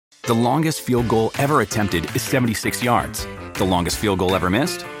The longest field goal ever attempted is 76 yards. The longest field goal ever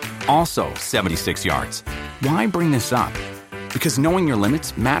missed? Also 76 yards. Why bring this up? Because knowing your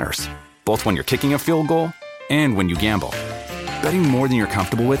limits matters, both when you're kicking a field goal and when you gamble. Betting more than you're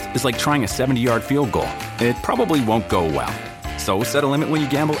comfortable with is like trying a 70-yard field goal. It probably won't go well. So set a limit when you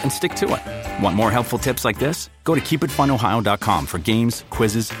gamble and stick to it. Want more helpful tips like this? Go to keepitfunohio.com for games,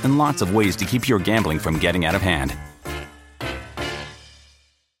 quizzes, and lots of ways to keep your gambling from getting out of hand.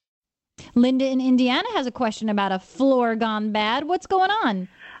 Linda in Indiana has a question about a floor gone bad. What's going on?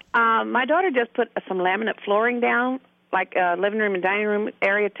 My daughter just put some laminate flooring down, like living room and dining room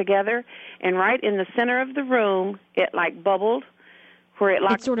area together, and right in the center of the room, it like bubbled, where it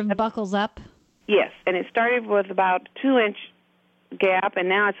locked. It sort of buckles up? Yes, and it started with about 2-inch gap, and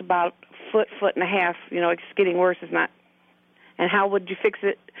now it's about foot and a half. You know, it's getting worse. It's not. And how would you fix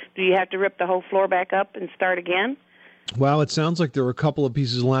it? Do you have to rip the whole floor back up and start again? Well, it sounds like there were a couple of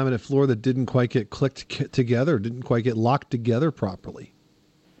pieces of laminate floor that didn't quite get clicked together, didn't quite get locked together properly.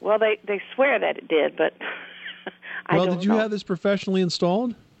 Well, they swear that it did, but I don't know. Well, did you have this professionally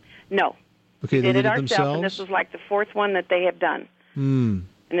installed? No. Okay, we they did it themselves? ourselves, and this was like the fourth one that they have done. And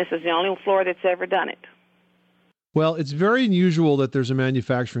this is the only floor that's ever done it. Well, it's very unusual that there's a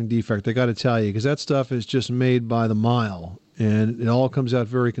manufacturing defect, I got to tell you, because that stuff is just made by the mile, and it all comes out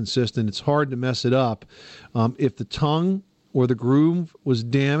very consistent. It's hard to mess it up. If the tongue or the groove was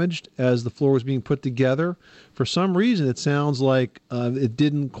damaged as the floor was being put together, for some reason it sounds like it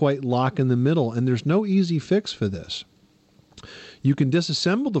didn't quite lock in the middle, and there's no easy fix for this. You can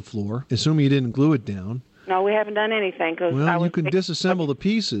disassemble the floor, assuming you didn't glue it down. No, we haven't done anything. Well, you can disassemble the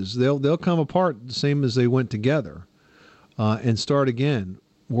pieces. They'll come apart the same as they went together and start again.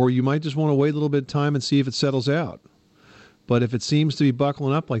 Or you might just want to wait a little bit of time and see if it settles out. But if it seems to be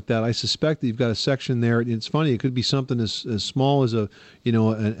buckling up like that, I suspect that you've got a section there. It's funny; it could be something as small as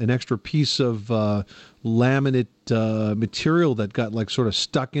an extra piece of laminate material that got like sort of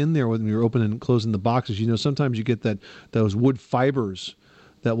stuck in there when you're opening and closing the boxes. You know, sometimes you get those wood fibers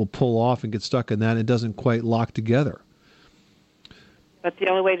that will pull off and get stuck in that, and it doesn't quite lock together. But the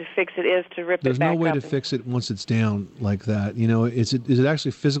only way to fix it is to rip it back up. There's no way to fix it once it's down like that. You know, is it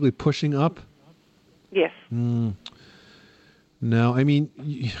actually physically pushing up? Yes. No, I mean,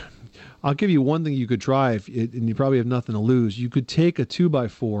 I'll give you one thing you could try, and you probably have nothing to lose. You could take a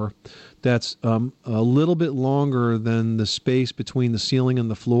 2x4 that's a little bit longer than the space between the ceiling and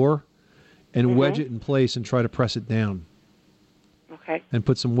the floor and wedge it in place and try to press it down. Okay. And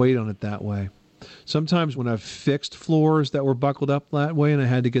put some weight on it that way. Sometimes when I've fixed floors that were buckled up that way and I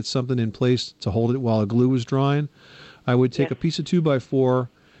had to get something in place to hold it while the glue was drying, I would take a piece of 2x4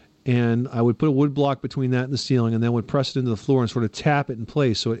 and I would put a wood block between that and the ceiling and then would press it into the floor and sort of tap it in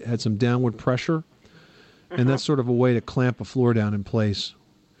place so it had some downward pressure. And that's sort of a way to clamp a floor down in place.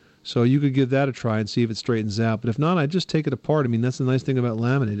 So you could give that a try and see if it straightens out. But if not, I'd just take it apart. I mean, that's the nice thing about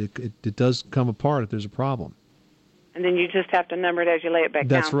laminate. It does come apart if there's a problem. And then you just have to number it as you lay it back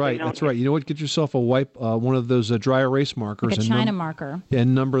down. That's right. That's right. You know what? Get yourself a wipe, one of those dry erase markers. Like a China marker.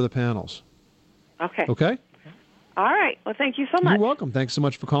 And number the panels. Okay. Okay? All right. Well, thank you so much. You're welcome. Thanks so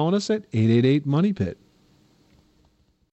much for calling us at 888-MONEY-PIT.